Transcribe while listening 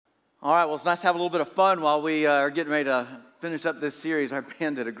All right, well, it's nice to have a little bit of fun while we are getting ready to finish up this series. Our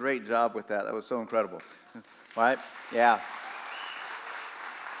band did a great job with that. That was so incredible. Right? Yeah.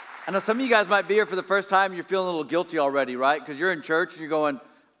 I know some of you guys might be here for the first time. You're feeling a little guilty already, right? Because you're in church and you're going,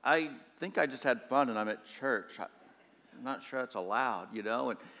 I think I just had fun and I'm at church. I'm not sure it's allowed,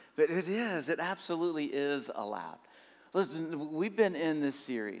 But it is. It absolutely is allowed. Listen, we've been in this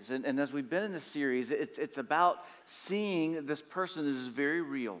series, and as we've been in this series, it's about seeing this person that is very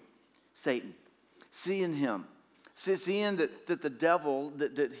real, Satan, seeing him, seeing that the devil,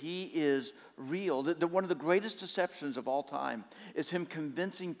 that he is real, that one of the greatest deceptions of all time is him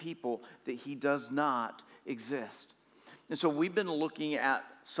convincing people that he does not exist. And so we've been looking at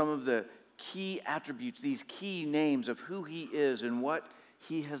some of the key attributes, these key names of who he is and what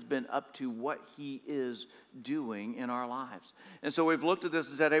he has been up to, what he is doing in our lives. And so we've looked at this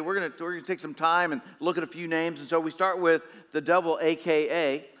and said, hey, we're gonna take some time and look at a few names. And so we start with the devil,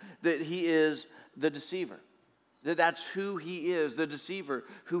 a.k.a. that he is the deceiver. That's who he is, the deceiver,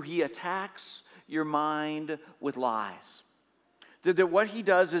 who he attacks your mind with lies. That what he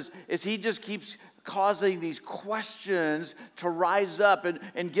does is he just keeps causing these questions to rise up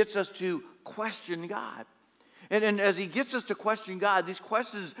and gets us to question God. And as he gets us to question God, these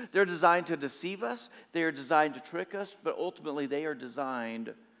questions, they're designed to deceive us, they are designed to trick us, but ultimately they are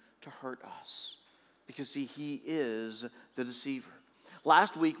designed to hurt us. Because see, he is the deceiver.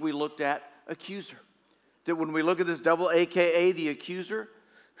 Last week we looked at accuser. That when we look at this devil, a.k.a. the accuser,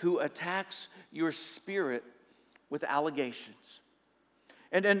 who attacks your spirit with allegations.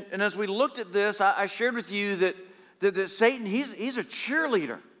 And as we looked at this, I shared with you that Satan, he's a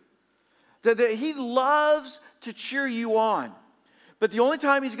cheerleader. That he loves to cheer you on. But the only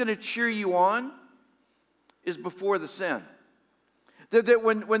time he's going to cheer you on is before the sin. That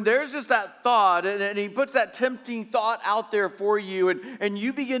when there's just that thought, and he puts that tempting thought out there for you, and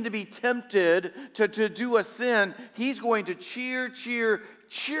you begin to be tempted to do a sin, he's going to cheer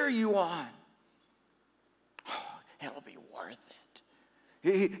you on. Oh, it'll be worth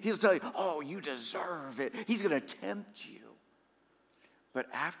it. He'll tell you, oh, you deserve it. He's going to tempt you. But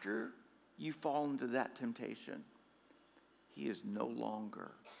after you fall into that temptation, he is no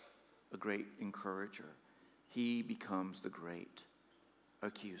longer a great encourager. He becomes the great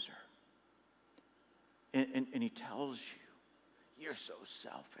accuser. And he tells you, you're so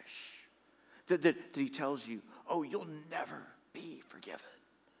selfish. That he tells you, oh, you'll never be forgiven.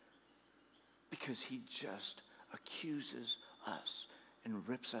 Because he just accuses us and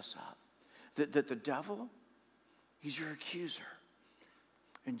rips us up. That the devil, he's your accuser.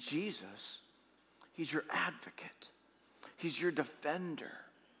 And Jesus, he's your advocate. He's your defender.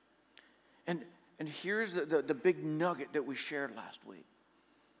 And here's the big nugget that we shared last week.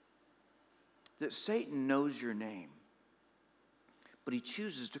 That Satan knows your name, but he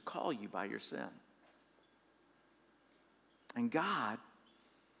chooses to call you by your sin. And God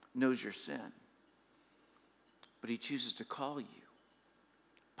knows your sin, but he chooses to call you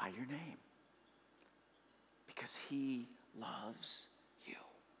by your name because he loves you.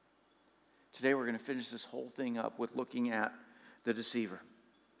 Today we're going to finish this whole thing up with looking at the deceiver.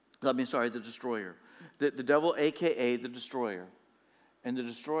 The destroyer. The devil, a.k.a. the destroyer. And the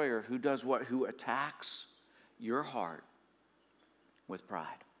destroyer who does what? Who attacks your heart with pride.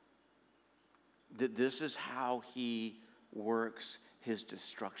 That this is how he works his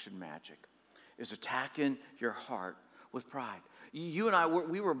destruction magic. Is attacking your heart with pride. You and I,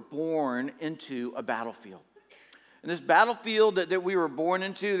 we were born into a battlefield. And this battlefield that we were born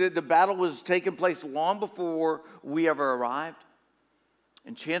into, the battle was taking place long before we ever arrived.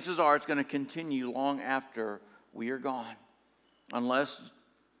 And chances are it's going to continue long after we are gone. Unless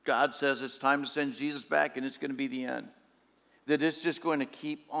God says it's time to send Jesus back and it's going to be the end. That it's just going to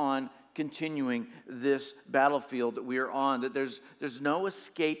keep on continuing this battlefield that we are on. That there's no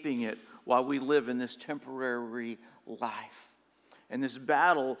escaping it while we live in this temporary life. And this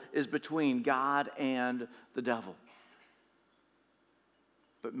battle is between God and the devil.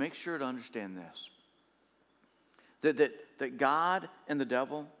 But make sure to understand this. That God and the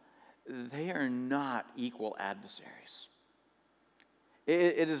devil, they are not equal adversaries.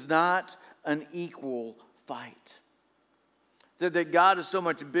 It is not an equal fight. That God is so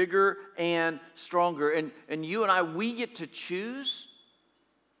much bigger and stronger. And you and I, we get to choose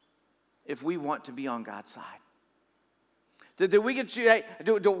if we want to be on God's side. That we get to choose, hey,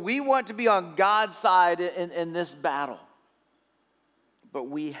 do we want to be on God's side in this battle? But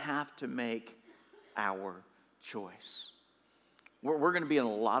we have to make our choice. We're going to be in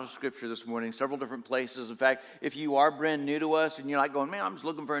a lot of scripture this morning, several different places. In fact, if you are brand new to us and you're like going, man, I'm just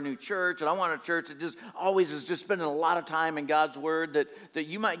looking for a new church and I want a church that just always is just spending a lot of time in God's word, that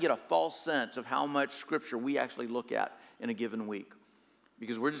you might get a false sense of how much scripture we actually look at in a given week.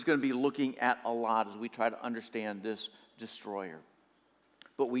 Because we're just going to be looking at a lot as we try to understand this destroyer.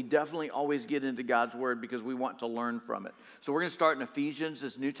 But we definitely always get into God's word because we want to learn from it. So we're going to start in Ephesians,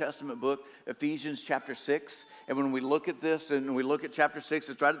 this New Testament book, Ephesians chapter 6. And when we look at this and we look at chapter 6,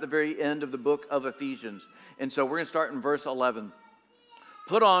 it's right at the very end of the book of Ephesians. And so we're going to start in verse 11.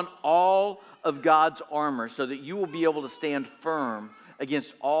 Put on all of God's armor so that you will be able to stand firm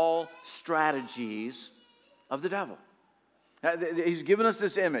against all strategies of the devil. He's given us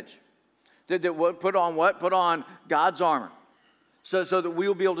this image. Put on what? Put on God's armor. So that we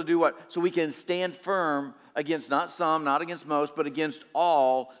will be able to do what? So we can stand firm against not some, not against most, but against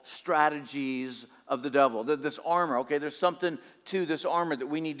all strategies of the devil. This armor, okay, there's something to this armor that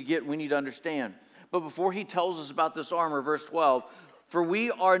we need to get, we need to understand. But before he tells us about this armor, verse 12, for we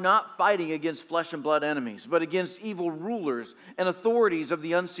are not fighting against flesh and blood enemies, but against evil rulers and authorities of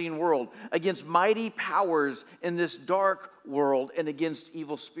the unseen world, against mighty powers in this dark world, and against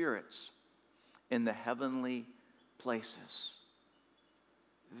evil spirits in the heavenly places.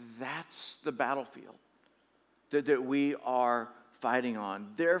 That's the battlefield that we are fighting on.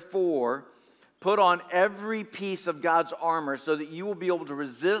 Therefore, put on every piece of God's armor so that you will be able to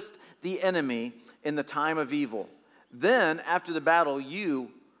resist the enemy in the time of evil. Then, after the battle,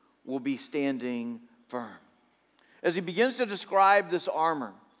 you will be standing firm. As he begins to describe this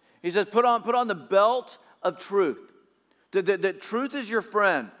armor, he says, put on the belt of truth. That truth is your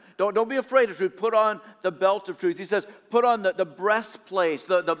friend. Don't be afraid of truth. Put on the belt of truth. He says, put on the breastplate,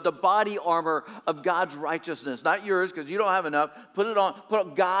 the body armor of God's righteousness. Not yours, because you don't have enough. Put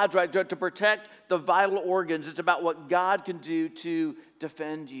on God's right to protect the vital organs. It's about what God can do to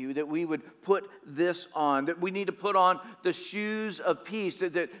defend you. That we would put this on. That we need to put on the shoes of peace.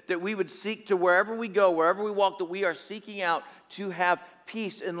 That we would seek to wherever we go, wherever we walk, that we are seeking out to have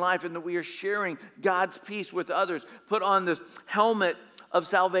peace in life and that we are sharing God's peace with others. Put on this helmet of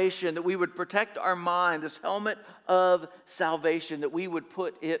salvation, that we would protect our mind, this helmet of salvation, that we would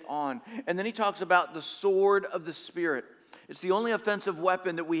put it on. And then he talks about the sword of the Spirit. It's the only offensive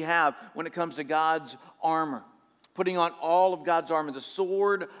weapon that we have when it comes to God's armor. Putting on all of God's armor, the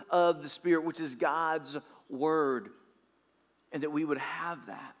sword of the Spirit, which is God's word. And that we would have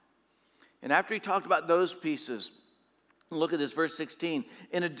that. And after he talked about those pieces, look at this, verse 16.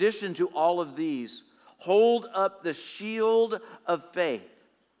 In addition to all of these, hold up the shield of faith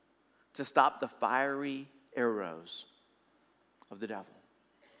to stop the fiery arrows of the devil.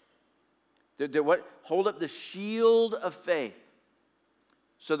 Hold up the shield of faith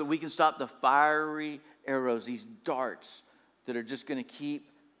so that we can stop the fiery arrows, these darts that are just going to keep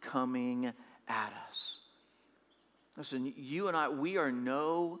coming at us. Listen, you and I, we are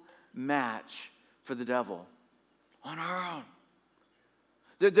no match for the devil on our own.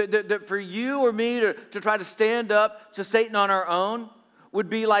 That for you or me to try to stand up to Satan on our own would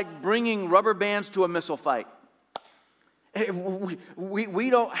be like bringing rubber bands to a missile fight. We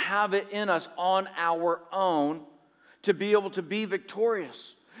don't have it in us on our own to be able to be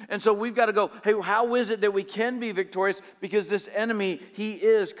victorious. And so we've got to go, hey, how is it that we can be victorious? Because this enemy, he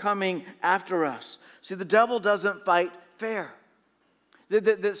is coming after us. See, the devil doesn't fight fair.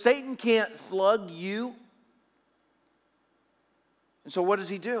 That Satan can't slug you. And so what does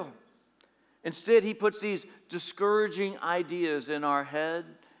he do? Instead, he puts these discouraging ideas in our head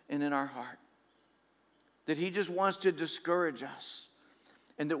and in our heart. That he just wants to discourage us.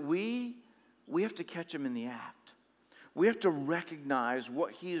 And that we have to catch him in the act. We have to recognize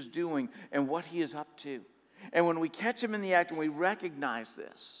what he is doing and what he is up to. And when we catch him in the act and we recognize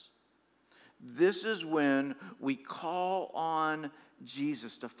this is when we call on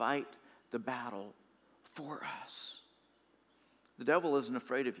Jesus to fight the battle for us. The devil isn't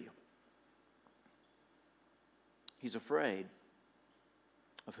afraid of you. He's afraid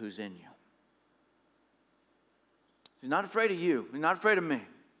of who's in you. He's not afraid of you. He's not afraid of me.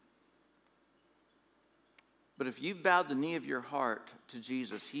 But if you've bowed the knee of your heart to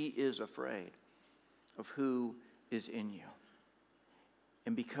Jesus, he is afraid of who is in you.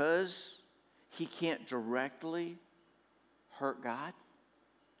 And because he can't directly hurt God,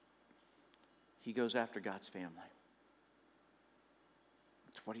 he goes after God's family.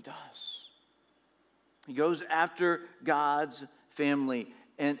 That's what he does. He goes after God's family.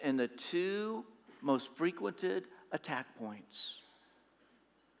 And the two most frequented attack points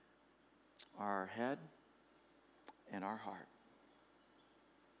are our head and our heart.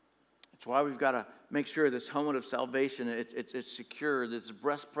 That's why we've got to make sure this helmet of salvation, it's secure, this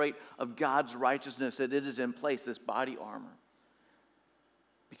breastplate of God's righteousness, that it is in place, this body armor.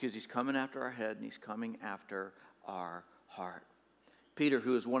 Because he's coming after our head and he's coming after our heart. Peter,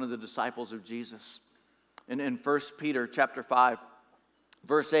 who is one of the disciples of Jesus, in 1 Peter chapter 5,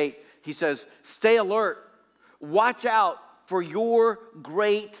 verse 8, he says, stay alert, watch out for your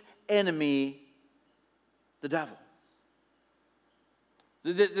great enemy, the devil.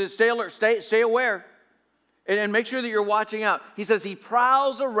 Stay alert, stay aware, and make sure that you're watching out. He says he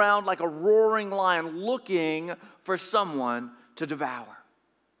prowls around like a roaring lion looking for someone to devour.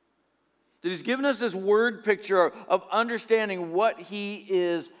 That he's given us this word picture of understanding what he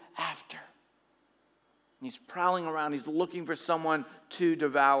is after. He's prowling around. He's looking for someone to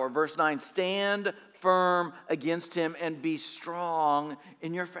devour. Verse 9, stand firm against him and be strong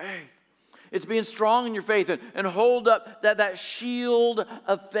in your faith. It's being strong in your faith and hold up that shield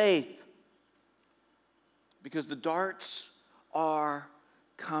of faith. Because the darts are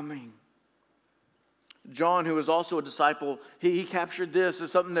coming. John, who was also a disciple, he captured this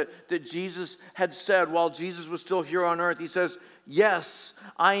as something that Jesus had said while Jesus was still here on earth. He says, yes,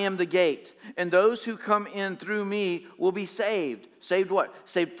 I am the gate, and those who come in through me will be saved. Saved what?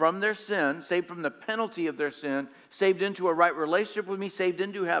 Saved from their sin, saved from the penalty of their sin, saved into a right relationship with me, saved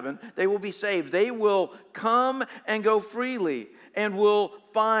into heaven. They will be saved. They will come and go freely and will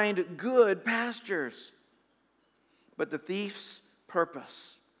find good pastures. But the thief's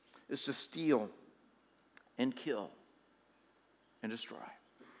purpose is to steal and kill and destroy.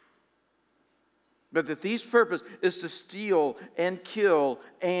 But the thief's purpose is to steal and kill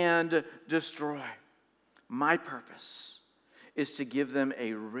and destroy. My purpose is to give them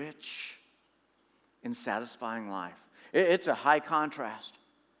a rich and satisfying life. It's a high contrast.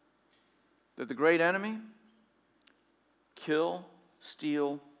 That the great enemy, kill,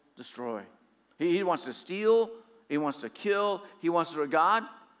 steal, destroy. He wants to steal, he wants to kill, he wants to, God,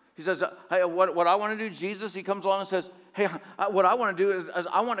 he says, hey, what I want to do, Jesus, he comes along and says, hey, what I want to do is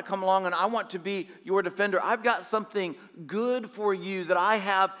I want to come along and I want to be your defender. I've got something good for you that I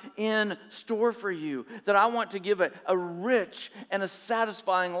have in store for you, that I want to give a rich and a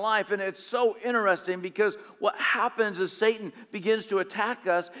satisfying life. And it's so interesting because what happens is Satan begins to attack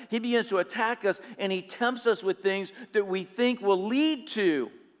us. He begins to attack us and he tempts us with things that we think will lead to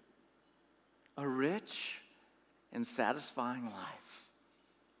a rich and satisfying life.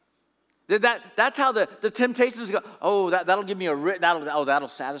 That's how the temptations go. Oh, that'll give me that'll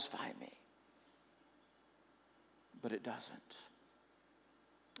satisfy me. But it doesn't.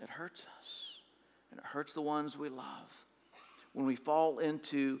 It hurts us. And it hurts the ones we love. When we fall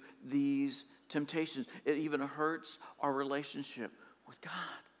into these temptations, it even hurts our relationship with God.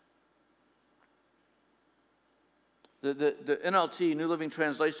 The NLT, New Living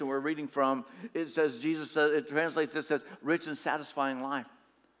Translation we're reading from, it says, Jesus says, it translates this as rich and satisfying life.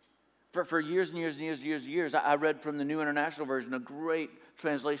 For years and years and years and years and years, I read from the New International Version, a great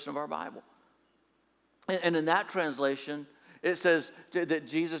translation of our Bible. And in that translation, it says that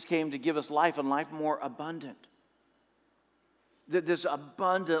Jesus came to give us life and life more abundant. This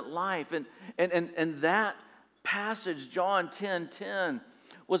abundant life. And that passage, John 10:10,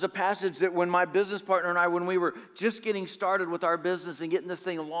 was a passage that when my business partner and I, when we were just getting started with our business and getting this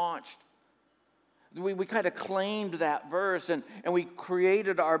thing launched, we kind of claimed that verse and we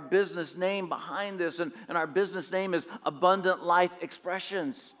created our business name behind this. And our business name is Abundant Life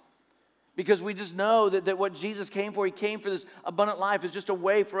Expressions. Because we just know that what Jesus came for, he came for this abundant life, is just a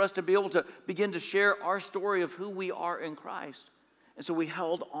way for us to be able to begin to share our story of who we are in Christ. And so we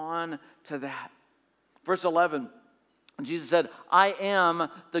held on to that. Verse 11, Jesus said, I am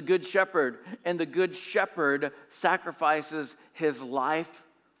the good shepherd, and the good shepherd sacrifices his life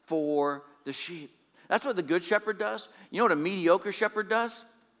for the sheep. That's what the good shepherd does. You know what a mediocre shepherd does?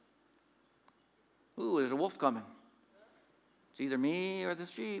 Ooh, there's a wolf coming. It's either me or the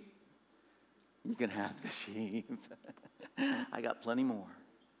sheep. You can have the sheep. I got plenty more.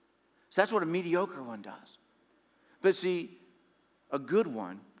 So that's what a mediocre one does. But see, a good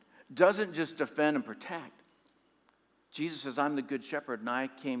one doesn't just defend and protect. Jesus says, I'm the good shepherd, and I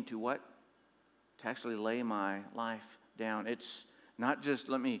came to what? To actually lay my life down. It's not just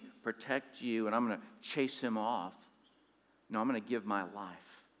let me protect you and I'm going to chase him off. No, I'm going to give my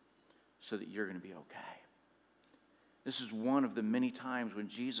life so that you're going to be okay. This is one of the many times when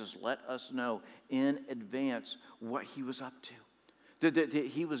Jesus let us know in advance what he was up to. That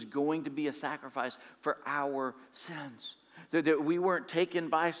he was going to be a sacrifice for our sins. That we weren't taken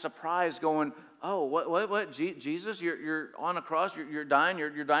by surprise going, oh, what? Jesus, you're on a cross, you're dying,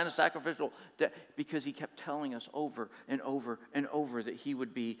 you're dying a sacrificial death. Because he kept telling us over and over and over that he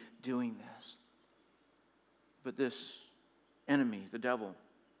would be doing this. But this enemy, the devil,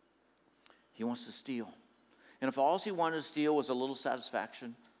 he wants to steal. And if all he wanted to steal was a little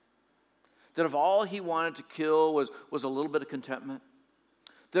satisfaction, that if all he wanted to kill was a little bit of contentment,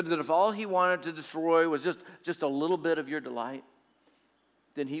 that if all he wanted to destroy was just a little bit of your delight,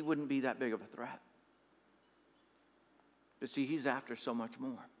 then he wouldn't be that big of a threat. But see, he's after so much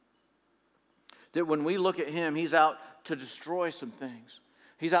more. That when we look at him, he's out to destroy some things.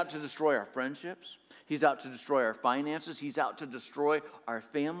 He's out to destroy our friendships. He's out to destroy our finances. He's out to destroy our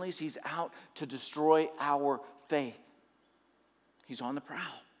families. He's out to destroy our faith. He's on the prowl.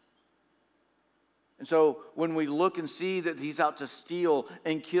 And so when we look and see that he's out to steal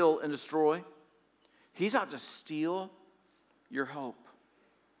and kill and destroy, he's out to steal your hope.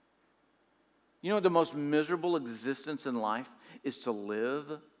 You know, the most miserable existence in life is to live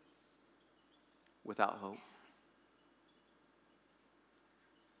without hope.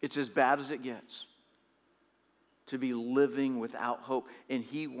 It's as bad as it gets to be living without hope, and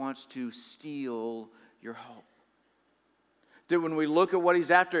he wants to steal your hope. That when we look at what he's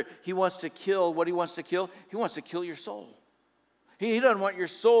after, he wants to kill. What he wants to kill? He wants to kill your soul. He doesn't want your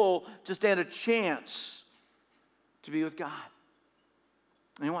soul to stand a chance to be with God.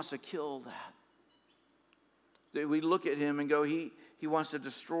 And he wants to kill that. That we look at him and go, he wants to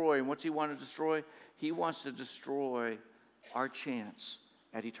destroy. And what's he want to destroy? He wants to destroy our chance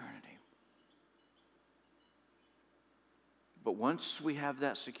at eternity. But once we have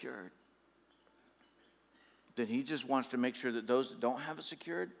that secured, then he just wants to make sure that those that don't have it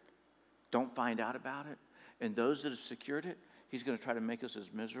secured don't find out about it. And those that have secured it, he's going to try to make us as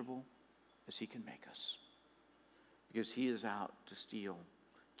miserable as he can make us. Because he is out to steal,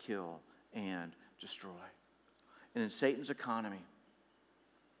 kill, and destroy. And in Satan's economy,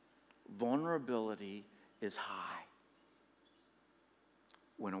 vulnerability is high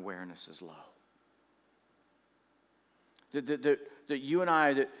when awareness is low. That you and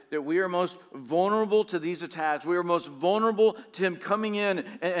I, that we are most vulnerable to these attacks. We are most vulnerable to him coming in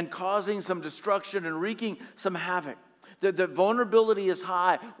and causing some destruction and wreaking some havoc. That vulnerability is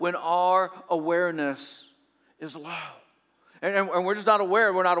high when our awareness is low. And we're just not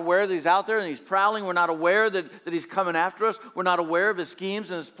aware. We're not aware that he's out there and he's prowling. We're not aware that he's coming after us. We're not aware of his schemes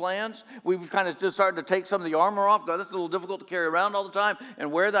and his plans. We've kind of just started to take some of the armor off. God, that's a little difficult to carry around all the time.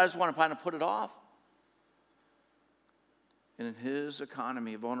 And wear that, I just want to kind of put it off. And in his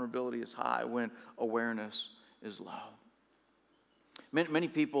economy, vulnerability is high when awareness is low. Many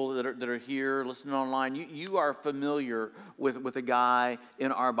people that are here listening online, you are familiar with a guy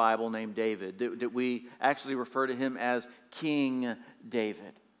in our Bible named David, that we actually refer to him as King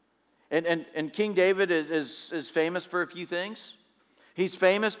David. And King David is famous for a few things. He's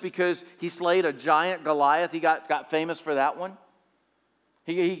famous because he slayed a giant Goliath. He got famous for that one.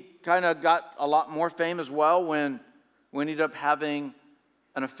 He kind of got a lot more fame as well when he ended up having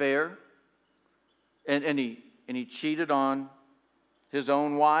an affair. And he cheated on his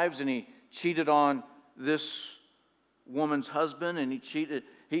own wives, and he cheated on this woman's husband, and he cheated.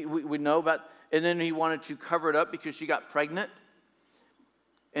 We know about, and then he wanted to cover it up because she got pregnant.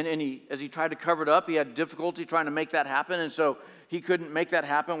 And as he tried to cover it up, he had difficulty trying to make that happen, and so he couldn't make that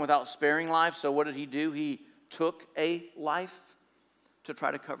happen without sparing life. So what did he do? He took a life to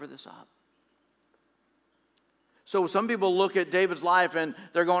try to cover this up. So some people look at David's life and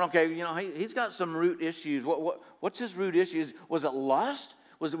they're going, okay, you know, he's got some root issues. What's his root issues? Was it lust?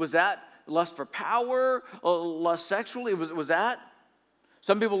 Was that lust for power? Lust sexually? Was that?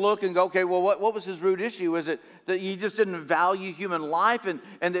 Some people look and go, okay, well, what was his root issue? Is it that he just didn't value human life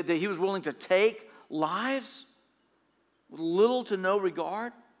and that he was willing to take lives with little to no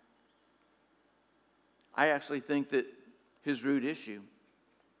regard? I actually think that his root issue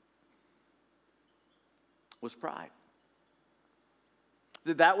was pride.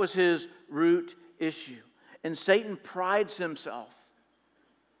 That was his root issue. And Satan prides himself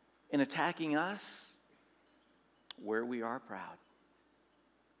in attacking us where we are proud.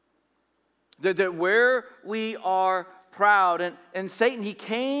 That where we are proud. And Satan, he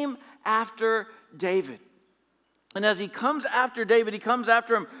came after David. And as he comes after David, he comes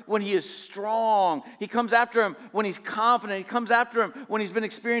after him when he is strong. He comes after him when he's confident. He comes after him when he's been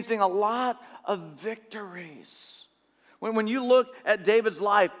experiencing a lot of victories. When you look at David's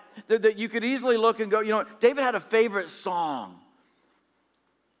life, that you could easily look and go, you know, David had a favorite song.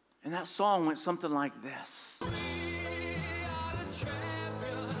 And that song went something like this.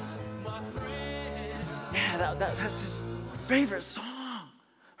 Yeah, that's just, favorite song,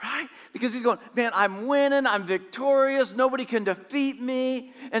 right? Because he's going, man, I'm winning, I'm victorious, nobody can defeat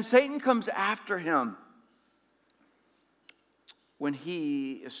me. And Satan comes after him when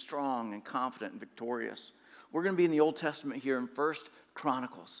he is strong and confident and victorious. We're going to be in the Old Testament here in 1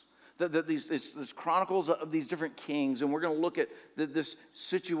 Chronicles. These chronicles of these different kings, and we're going to look at this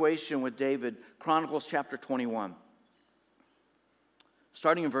situation with David, Chronicles chapter 21.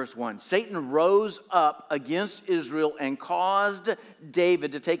 Starting in verse 1, Satan rose up against Israel and caused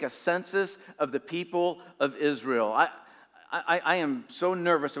David to take a census of the people of Israel. I am so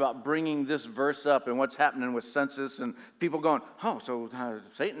nervous about bringing this verse up and what's happening with census and people going, oh, so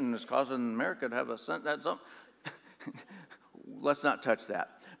Satan is causing America to have a census. Let's not touch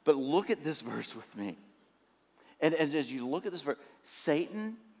that. But look at this verse with me. And as you look at this verse,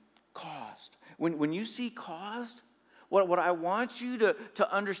 Satan caused. When you see caused, what I want you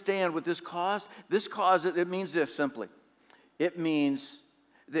to understand with this caused, it means this simply. It means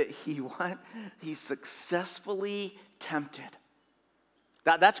that he successfully tempted.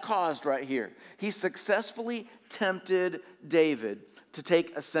 That's caused right here. He successfully tempted David to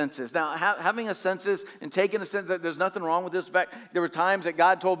take a census. Now, having a census and taking a census, there's nothing wrong with this. In fact, there were times that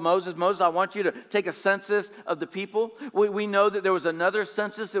God told Moses, I want you to take a census of the people. We know that there was another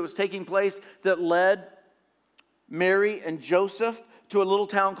census that was taking place that led Mary and Joseph to a little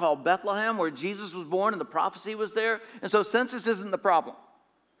town called Bethlehem where Jesus was born and the prophecy was there. And so census isn't the problem.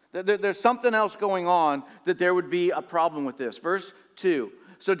 There's something else going on that there would be a problem with this. Verse 2.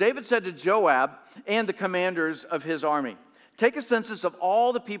 So David said to Joab and the commanders of his army, take a census of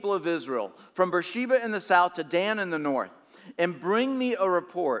all the people of Israel, from Beersheba in the south to Dan in the north, and bring me a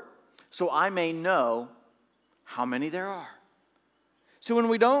report so I may know how many there are. So when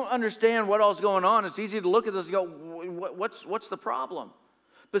we don't understand what all's going on, it's easy to look at this and go, what's the problem?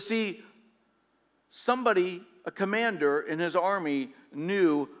 But see, a commander in his army,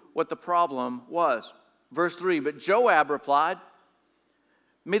 knew what the problem was. Verse 3, but Joab replied,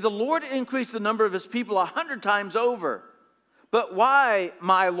 may the Lord increase the number of his people 100 times over. But why,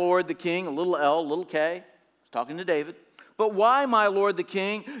 my lord the king, a little L, little K, he's talking to David, but why, my lord the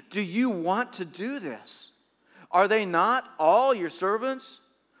king, do you want to do this? Are they not all your servants?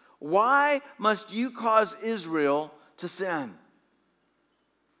 Why must you cause Israel to sin?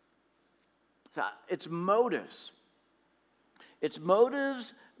 It's motives. It's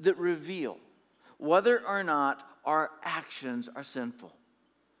motives that reveal whether or not our actions are sinful.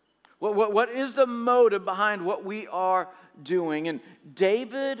 What is the motive behind what we are doing? And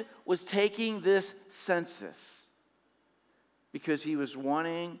David was taking this census because he was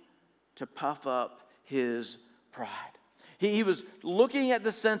wanting to puff up his pride. He was looking at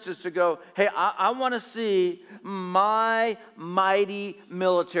the census to go, hey, I want to see my mighty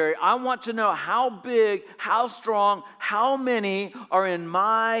military. I want to know how big, how strong, how many are in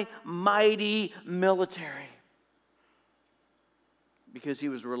my mighty military. Because he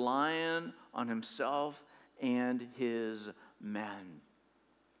was relying on himself and his men.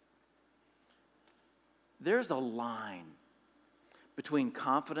 There's a line between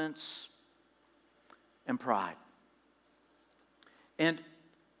confidence and pride. And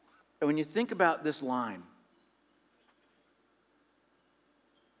when you think about this line,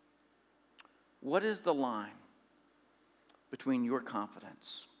 what is the line between your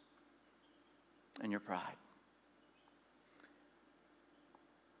confidence and your pride?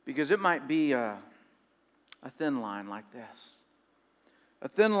 Because it might be a thin line like this. A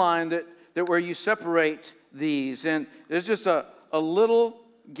thin line that where you separate these, and there's just a little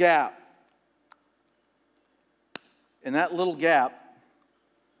gap. And that little gap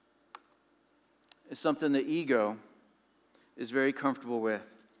is something the ego is very comfortable with.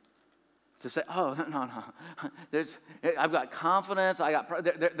 To say, oh, no. I've got confidence.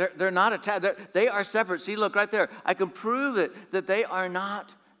 They're not attached. They are separate. See, look right there. I can prove it that they are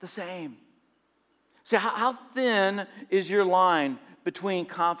not the same. See, how thin is your line between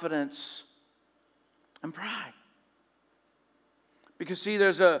confidence and pride? Because see,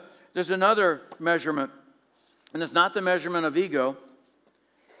 there's another measurement, and it's not the measurement of ego,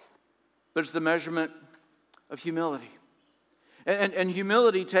 but it's the measurement of humility. And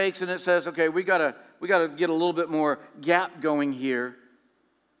humility takes, and it says, okay, we gotta get a little bit more gap going here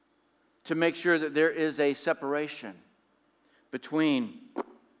to make sure that there is a separation between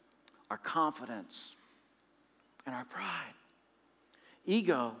our confidence and our pride.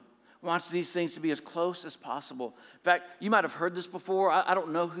 Ego wants these things to be as close as possible. In fact, you might have heard this before. I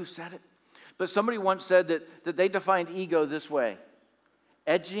don't know who said it, but somebody once said that they defined ego this way: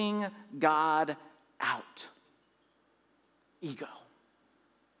 edging God out. Ego.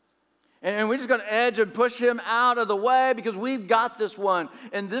 And we're just going to edge and push him out of the way because we've got this one.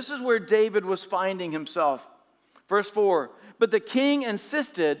 And this is where David was finding himself. Verse 4, but the king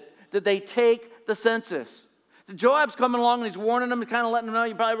insisted that they take the census. Joab's coming along and he's warning them, kind of letting them know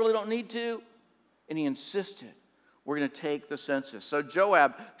you probably really don't need to. And he insisted, we're going to take the census. So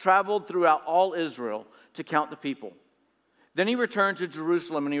Joab traveled throughout all Israel to count the people. Then he returned to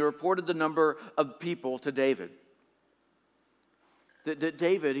Jerusalem and he reported the number of people to David. That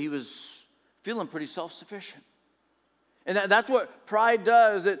David, he was feeling pretty self-sufficient. And that's what pride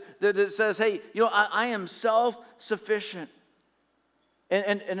does. That it says, hey, I am self-sufficient.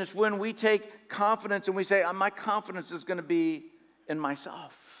 And it's when we take confidence and we say, my confidence is going to be in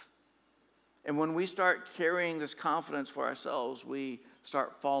myself. And when we start carrying this confidence for ourselves, we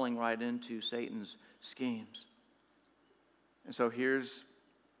start falling right into Satan's schemes. And so here's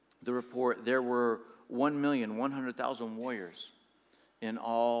the report. There were 1,100,000 warriors in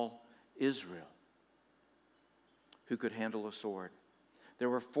all Israel who could handle a sword. There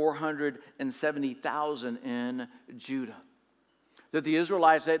were 470,000 in Judah. That the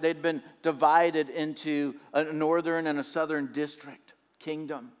Israelites, they'd been divided into a northern and a southern district,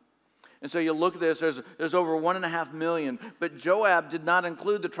 kingdom. And so you look at this, there's over 1.5 million. But Joab did not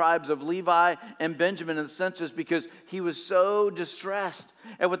include the tribes of Levi and Benjamin in the census because he was so distressed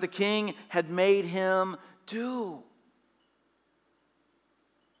at what the king had made him do.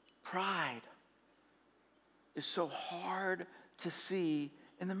 Pride is so hard to see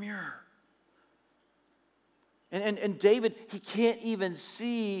in the mirror. And David, he can't even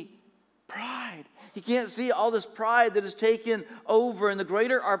see pride. He can't see all this pride that is taken over. And the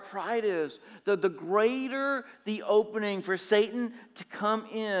greater our pride is, the greater the opening for Satan to come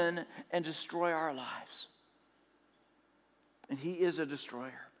in and destroy our lives. And he is a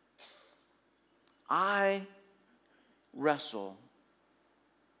destroyer. I wrestle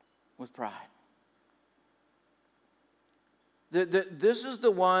with pride. This is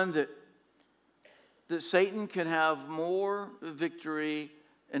the one that Satan can have more victory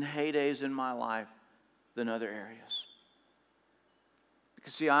and heydays in my life than other areas.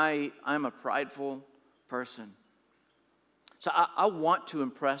 Because see, I'm a prideful person. So I want to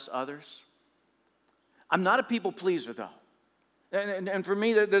impress others. I'm not a people pleaser though. And for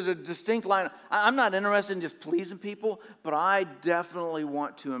me, there's a distinct line. I'm not interested in just pleasing people, but I definitely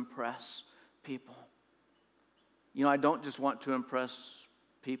want to impress people. I don't just want to impress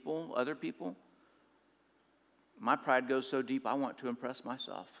people, other people. My pride goes so deep, I want to impress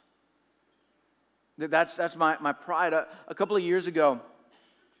myself. That's my pride. A couple of years ago,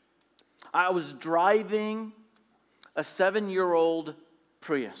 I was driving a 7-year-old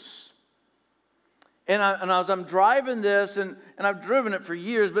Prius. And as I'm driving this, and I've driven it for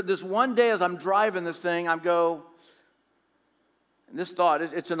years, but this one day as I'm driving this thing, this thought,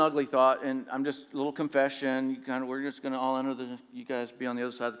 it's an ugly thought, and I'm just a little confession. We're just going to all enter you guys be on the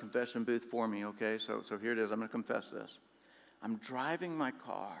other side of the confession booth for me, okay? So here it is. I'm going to confess this. I'm driving my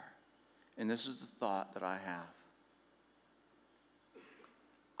car, and this is the thought that I have.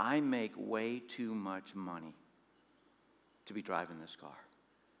 I make way too much money to be driving this car.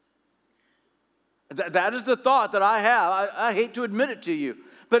 That is the thought that I have. I hate to admit it to you,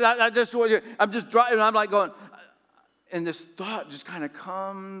 but I'm just driving, and I'm like going, and this thought just kind of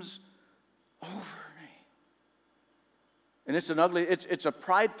comes over me. And it's it's a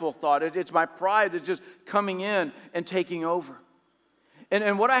prideful thought. It's my pride that's just coming in and taking over.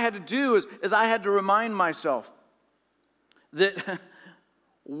 And what I had to do is I had to remind myself that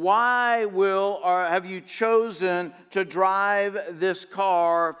why have you chosen to drive this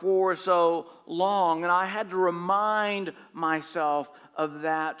car for so long? And I had to remind myself of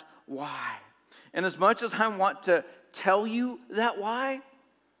that why. And as much as I want to tell you that why,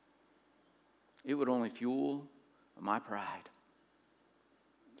 it would only fuel my pride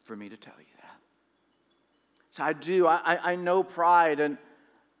for me to tell you that. So I know pride,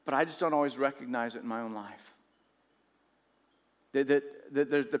 but I just don't always recognize it in my own life. That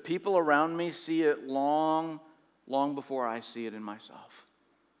the people around me see it long before I see it in myself.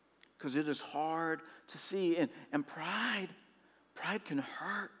 Because it is hard to see. And pride can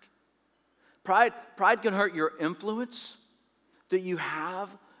hurt. Pride can hurt your influence that you have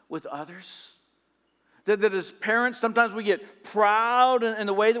with others. That as parents, sometimes we get proud in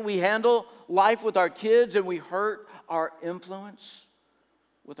the way that we handle life with our kids, and we hurt our influence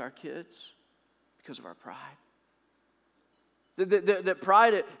with our kids because of our pride. That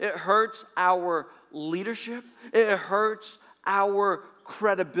pride, it hurts our leadership. It hurts our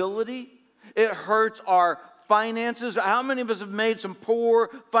credibility. It hurts our finances. How many of us have made some poor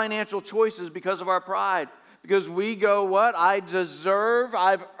financial choices because of our pride? Because we go, what? I deserve,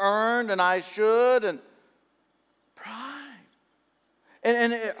 I've earned, and I should, and pride.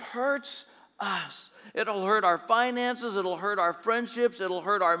 And it hurts us. It'll hurt our finances. It'll hurt our friendships. It'll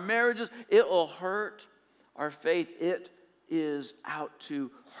hurt our marriages. It will hurt our faith. It is out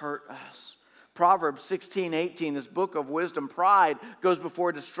to hurt us. Proverbs 16:18, this book of wisdom, pride goes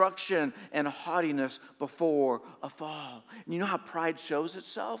before destruction and haughtiness before a fall. And you know how pride shows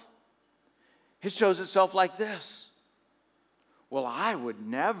itself? It shows itself like this. Well, I would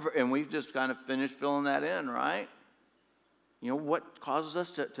never, and we've just kind of finished filling that in, right? You know what causes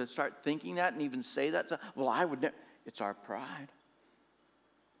us to start thinking that and even say that? Well, I would never. It's our pride.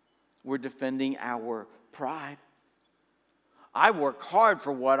 We're defending our pride. I work hard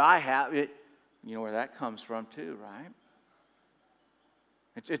for what I have. You know where that comes from too, right?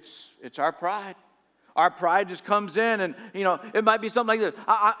 It's our pride. Our pride just comes in and, it might be something like this.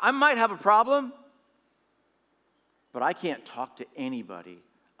 I might have a problem, but I can't talk to anybody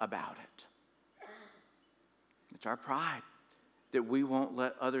about it. It's our pride that we won't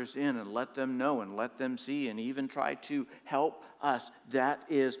let others in and let them know and let them see and even try to help us. That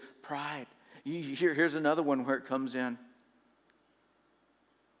is pride. Here's another one where it comes in.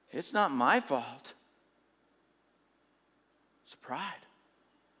 It's not my fault. It's pride.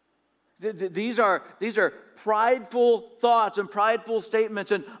 These are prideful thoughts and prideful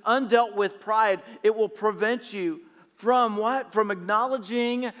statements, and undealt with pride, it will prevent you from what? From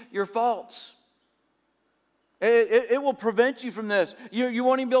acknowledging your faults. It will prevent you from this. You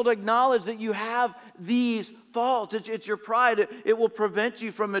won't even be able to acknowledge that you have these faults. It's your pride. It will prevent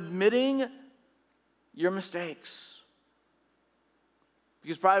you from admitting your mistakes.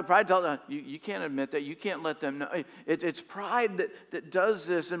 Because pride tells you can't admit that. You can't let them know. It's pride that does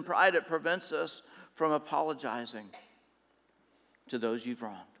this, and pride that prevents us from apologizing to those you've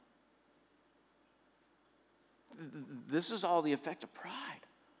wronged. This is all the effect of pride.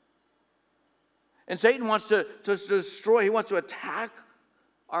 And Satan wants to destroy, he wants to attack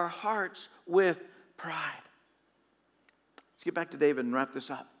our hearts with pride. Let's get back to David and wrap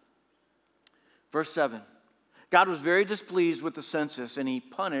this up. Verse 7. God was very displeased with the census, and he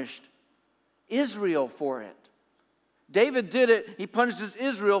punished Israel for it. David did it. He punishes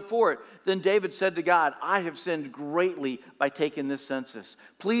Israel for it. Then David said to God, I have sinned greatly by taking this census.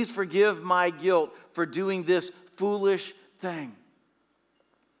 Please forgive my guilt for doing this foolish thing.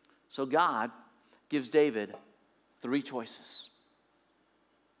 So God gives David 3 choices.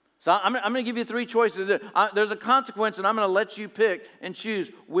 So I'm going to give you 3 choices. There's a consequence, and I'm going to let you pick and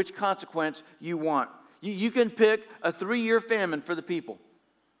choose which consequence you want. You can pick a 3-year famine for the people.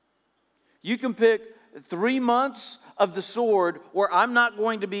 You can pick 3 months of the sword where I'm not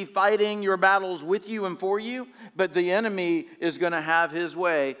going to be fighting your battles with you and for you, but the enemy is going to have his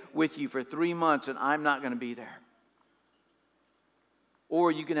way with you for 3 months, and I'm not going to be there.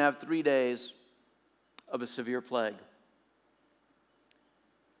 Or you can have 3 days of a severe plague.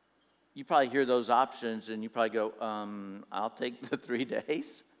 You probably hear those options and you probably go, I'll take the 3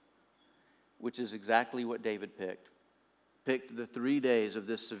 days, which is exactly what David picked. Picked the 3 days of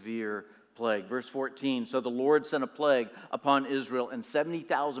this severe plague. Verse 14, so the Lord sent a plague upon Israel, and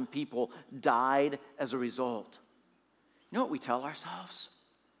 70,000 people died as a result. You know what we tell ourselves?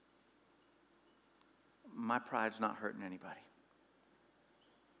 My pride's not hurting anybody.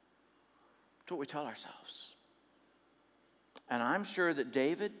 That's what we tell ourselves. And I'm sure that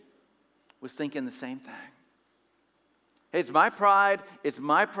David was thinking the same thing. Hey, it's my pride, it's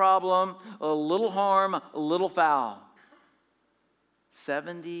my problem, a little harm, a little foul.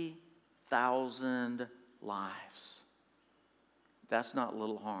 70,000 lives. That's not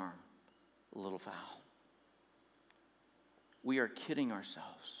little harm, a little foul. We are kidding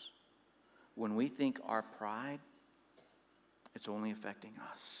ourselves when we think our pride, it's only affecting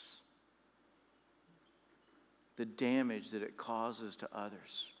us. The damage that it causes to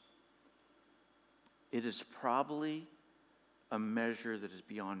others, it is probably a measure that is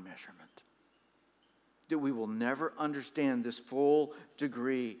beyond measurement. That we will never understand this full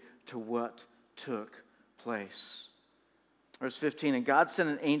degree to what took place. Verse 15, and God sent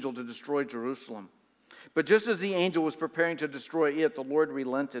an angel to destroy Jerusalem. But just as the angel was preparing to destroy it, the Lord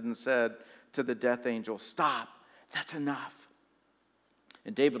relented and said to the death angel, stop, that's enough.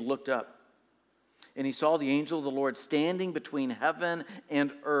 And David looked up, and he saw the angel of the Lord standing between heaven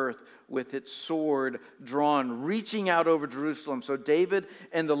and earth with its sword drawn, reaching out over Jerusalem. So David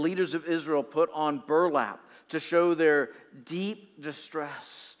and the leaders of Israel put on burlap to show their deep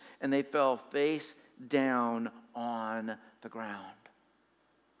distress, and they fell face down on the ground.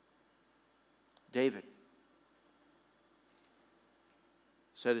 David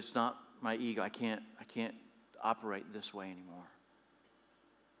said, it's not my ego. I can't operate this way anymore.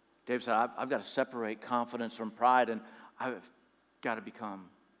 David said, I've got to separate confidence from pride, and I've got to become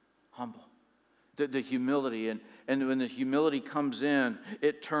humble. The humility, and when the humility comes in,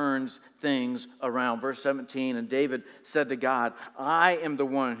 it turns things around. Verse 17, and David said to God, I am the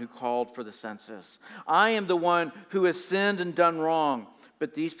one who called for the census. I am the one who has sinned and done wrong,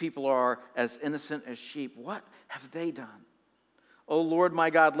 but these people are as innocent as sheep. What have they done? O Lord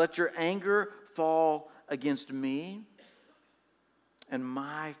my God, let your anger fall against me and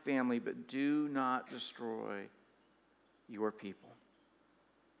my family, but do not destroy your people.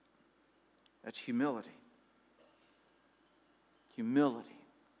 That's humility. Humility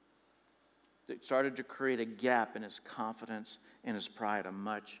that started to create a gap in his confidence and his pride, a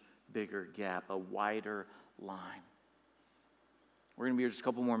much bigger gap, a wider line. We're going to be here just a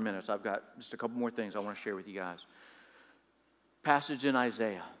couple more minutes. I've got just a couple more things I want to share with you guys. Passage in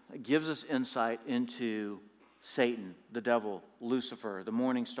Isaiah. It gives us insight into Satan, the devil, Lucifer, the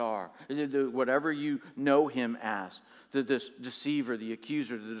morning star, whatever you know him as, this deceiver, the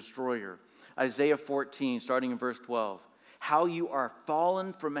accuser, the destroyer. Isaiah 14, starting in verse 12. How you are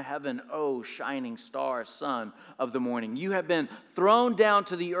fallen from heaven, O shining star, son of the morning. You have been thrown down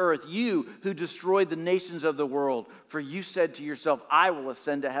to the earth, you who destroyed the nations of the world. For you said to yourself, I will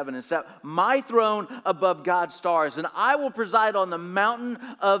ascend to heaven and set my throne above God's stars, and I will preside on the mountain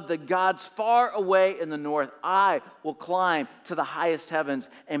of the gods far away in the north. I will climb to the highest heavens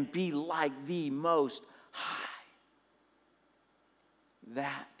and be like the Most High.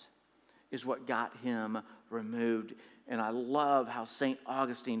 That is what got him removed. And I love how St.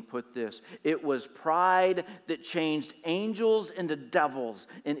 Augustine put this. It was pride that changed angels into devils,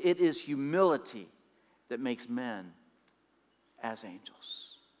 and it is humility that makes men as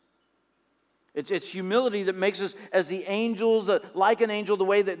angels. It's humility that makes us as the angels, like an angel, the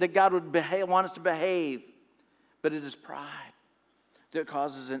way that God would want us to behave. But it is pride that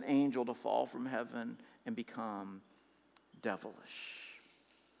causes an angel to fall from heaven and become devilish.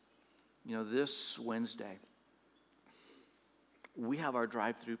 You know, this Wednesday, we have our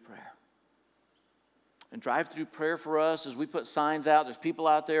drive-through prayer. And drive-through prayer for us is we put signs out. There's people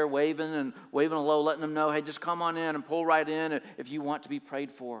out there waving hello, letting them know, hey, just come on in and pull right in if you want to be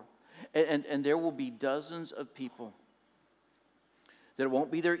prayed for. And there will be dozens of people that it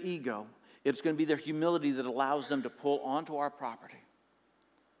won't be their ego. It's going to be their humility that allows them to pull onto our property.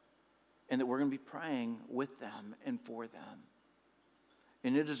 And that we're going to be praying with them and for them.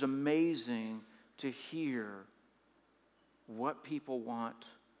 And it is amazing to hear what people want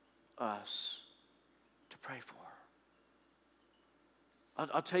us to pray for.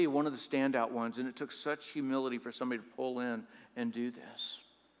 I'll tell you one of the standout ones, and it took such humility for somebody to pull in and do this.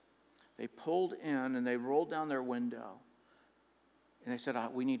 They pulled in and they rolled down their window and they said,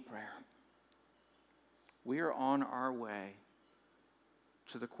 we need prayer. We are on our way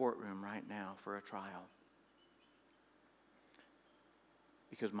to the courtroom right now for a trial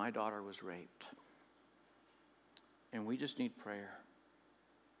because my daughter was raped. And we just need prayer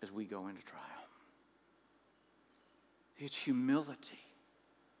as we go into trial. It's humility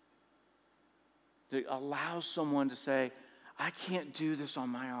that allows someone to say, I can't do this on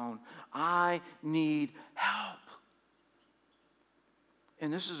my own. I need help.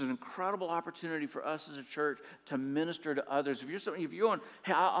 And this is an incredible opportunity for us as a church to minister to others. If you're going,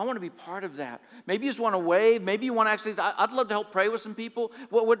 hey, I want to be part of that. Maybe you just want to wave. Maybe you want to actually, I'd love to help pray with some people.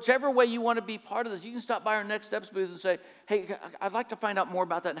 Whichever way you want to be part of this, you can stop by our Next Steps booth and say, hey, I'd like to find out more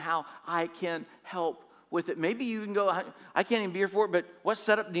about that and how I can help with it. Maybe you can go, I can't even be here for it, but what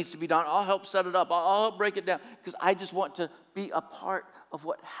setup needs to be done? I'll help set it up. I'll help break it down because I just want to be a part of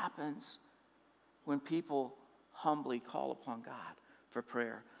what happens when people humbly call upon God for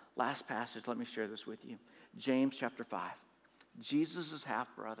prayer. Last passage, let me share this with you. James chapter 5. Jesus'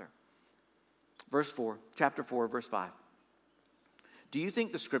 half-brother. Chapter 4, verse 5. Do you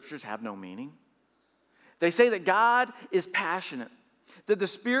think the scriptures have no meaning? They say that God is passionate, that the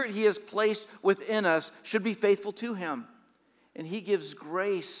Spirit He has placed within us should be faithful to Him, and He gives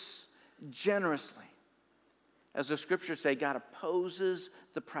grace generously. As the scriptures say, God opposes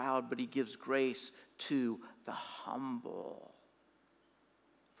the proud, but He gives grace to the humble.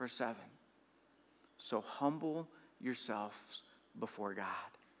 Verse 7, so humble yourselves before God.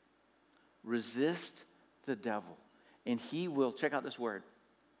 Resist the devil, and he will, check out this word,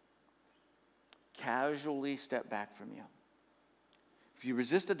 casually step back from you. If you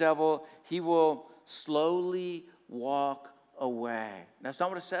resist the devil, he will slowly walk away. That's not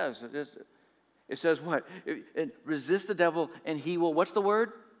what it says. It says what? Resist the devil, and he will, what's the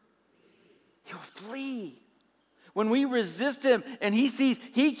word? He will flee. When we resist him and he sees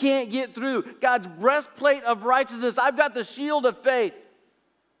he can't get through, God's breastplate of righteousness, I've got the shield of faith,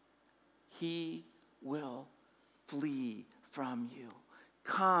 he will flee from you.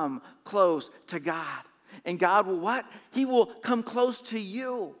 Come close to God. And God will what? He will come close to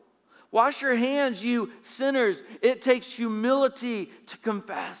you. Wash your hands, you sinners. It takes humility to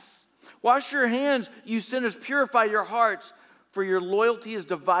confess. Wash your hands, you sinners. Purify your hearts, for your loyalty is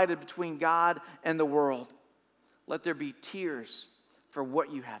divided between God and the world. Let there be tears for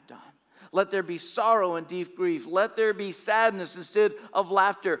what you have done. Let there be sorrow and deep grief. Let there be sadness instead of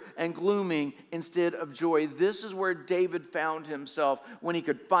laughter and glooming instead of joy. This is where David found himself when he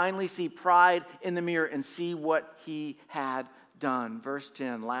could finally see pride in the mirror and see what he had done. Verse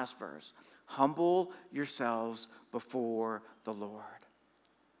 10, last verse. Humble yourselves before the Lord,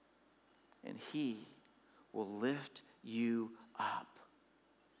 and he will lift you up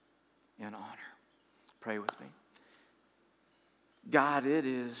in honor. Pray with me. God, it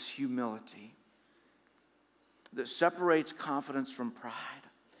is humility that separates confidence from pride.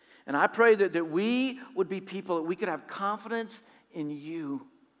 And I pray that we would be people that we could have confidence in you.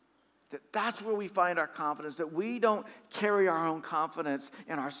 That's where we find our confidence, that we don't carry our own confidence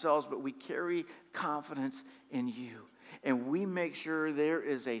in ourselves, but we carry confidence in you. And we make sure there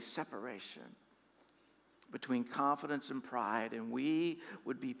is a separation between confidence and pride, and we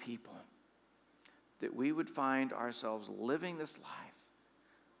would be people that we would find ourselves living this life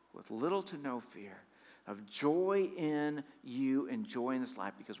with little to no fear of joy in you and joy in this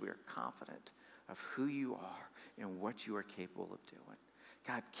life because we are confident of who you are and what you are capable of doing.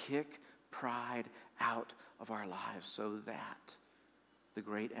 God, kick pride out of our lives so that the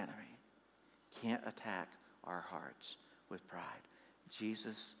great enemy can't attack our hearts with pride.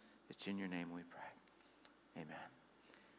 Jesus, it's in your name we pray. Amen.